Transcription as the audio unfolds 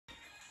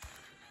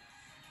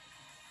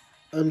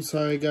I'm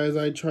sorry, guys.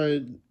 I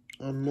tried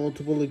on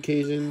multiple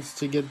occasions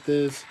to get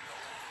this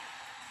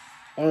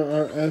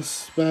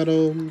RSS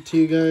battle to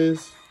you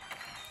guys,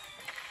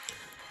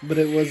 but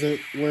it wasn't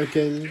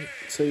working.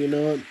 So you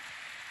know what?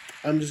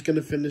 I'm just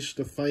gonna finish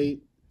the fight.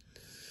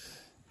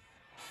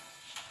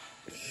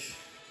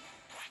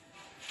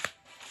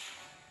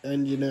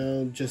 And, you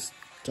know, just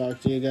talk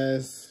to you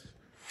guys.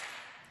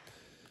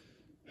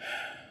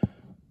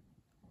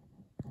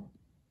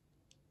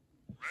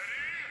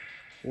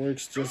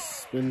 Work's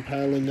just been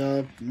piling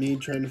up. Me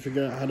trying to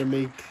figure out how to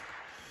make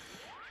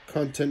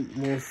content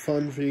more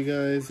fun for you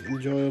guys,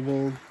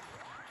 enjoyable,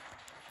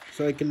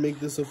 so I can make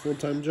this a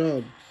full-time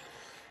job,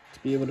 to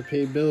be able to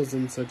pay bills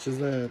and such as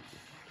that.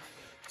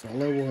 That's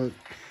all I want.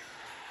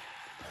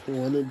 I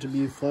want it to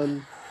be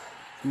fun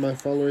for my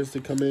followers to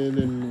come in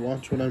and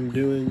watch what I'm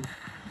doing.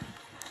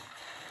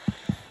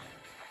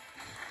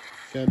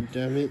 God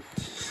damn it.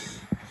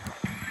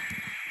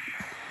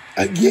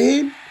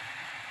 Again?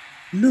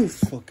 No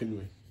fucking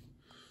way.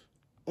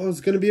 Oh,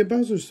 it's gonna be a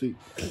Bowser suit.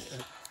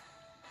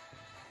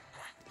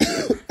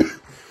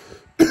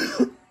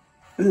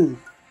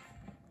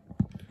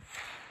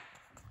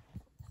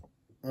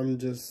 I'm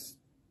just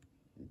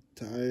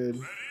tired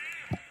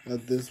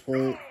at this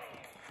point.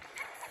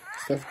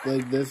 Stuff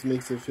like this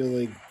makes it feel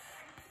like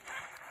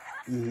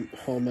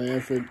all my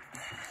effort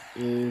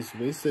is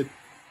wasted.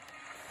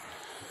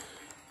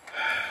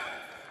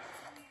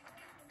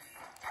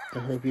 I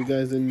hope you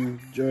guys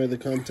enjoy the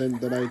content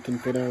that I can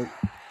put out.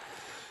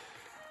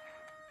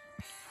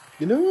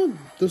 You know what?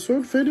 The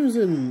sword fighters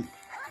in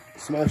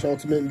Smash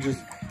Ultimate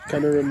just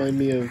kind of remind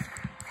me of,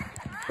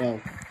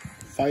 well,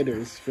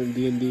 fighters from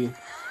D&D.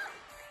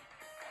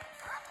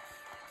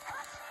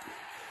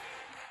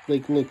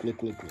 Like, look.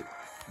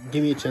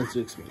 Give me a chance to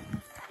explain.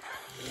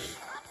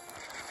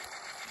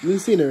 You've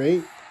seen her,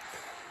 right?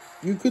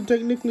 You could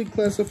technically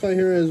classify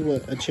her as,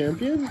 what, a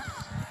champion?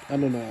 I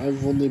don't know.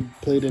 I've only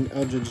played an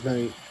Eldritch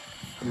Knight,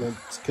 and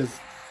that's because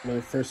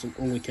my first and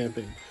only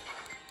campaign.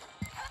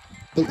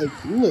 But,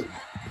 like, look.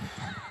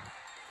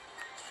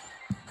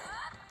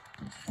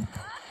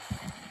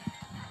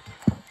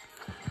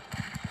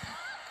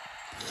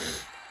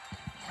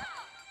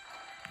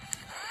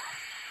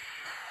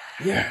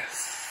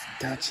 Yes,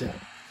 gotcha.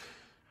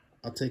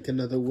 I'll take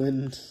another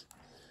win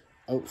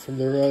out from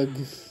the rug.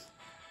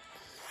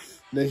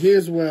 Now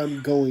here's where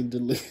I'm going to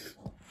live.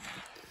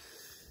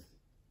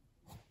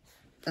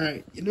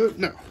 Alright, you know,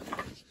 no.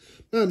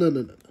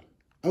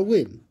 I'll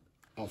win.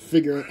 I'll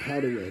figure out how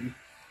to win.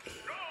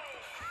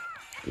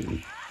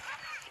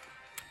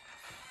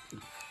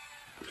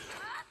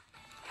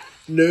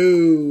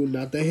 No,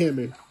 not the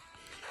hammer.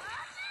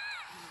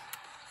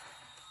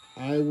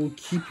 I will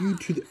keep you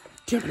to the...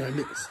 Damn it, I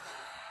missed.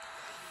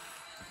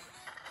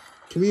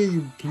 Come here,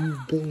 you blue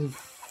ball of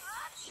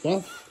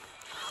fluff.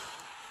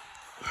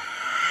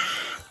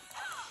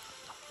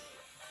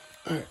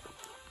 Alright.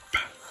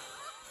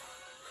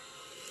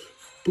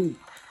 Boom.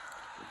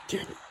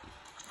 Damn it.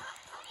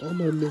 All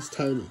my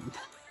mistiming.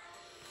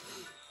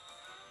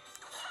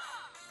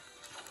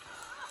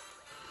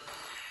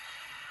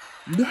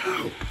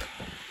 No!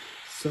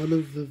 Son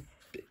of a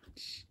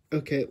bitch.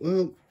 Okay,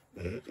 well,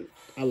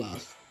 I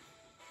lost.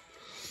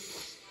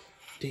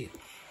 Damn.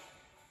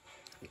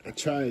 I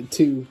tried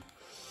to.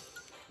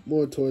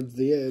 More towards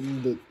the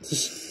end, but...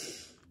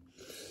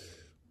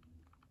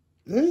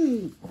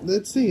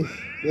 let's see.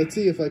 Let's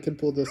see if I can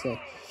pull this off.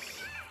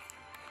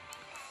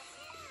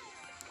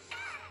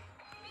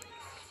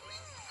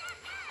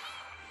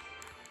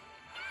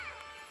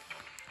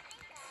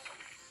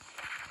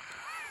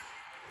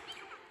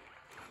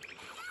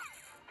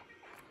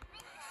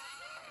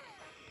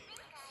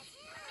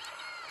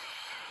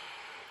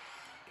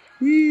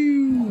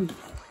 Woo!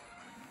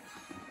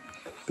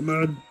 Come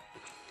on.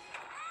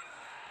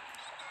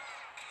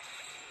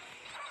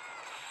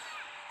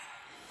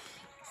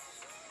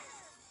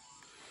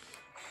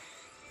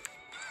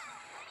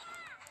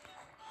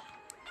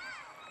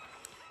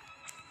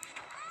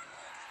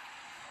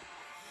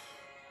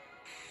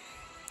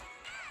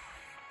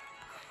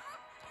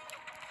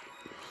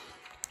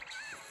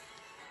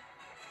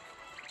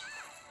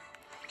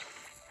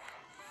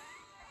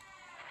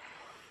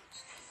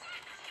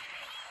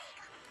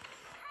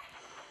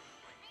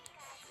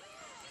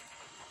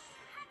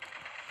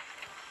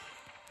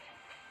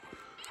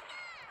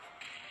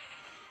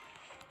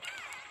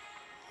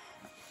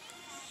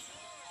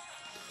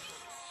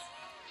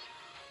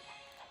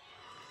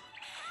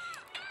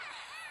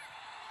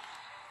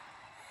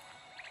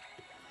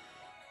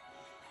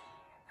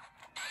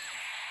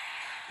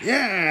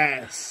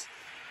 Yes!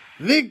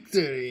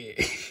 Victory!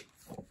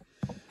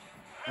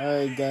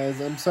 Alright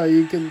guys, I'm sorry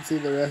you couldn't see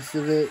the rest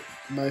of it.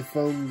 My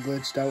phone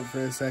glitched out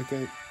for a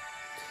second.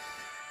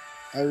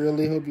 I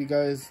really hope you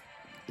guys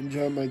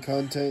enjoy my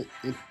content.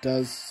 It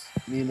does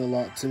mean a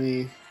lot to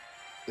me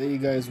that you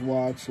guys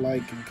watch,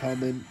 like, and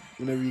comment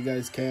whenever you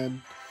guys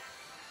can.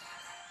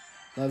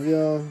 Love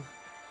y'all.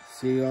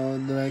 See y'all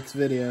in the next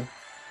video.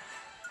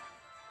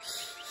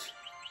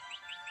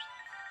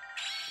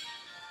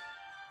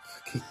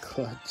 Fucking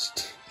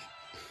clutched.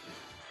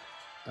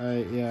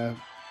 Yeah.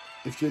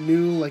 If you're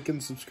new, like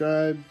and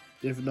subscribe.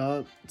 If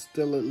not,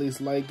 still at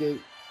least like it.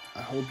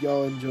 I hope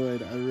y'all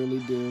enjoyed. I really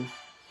do.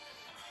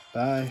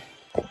 Bye.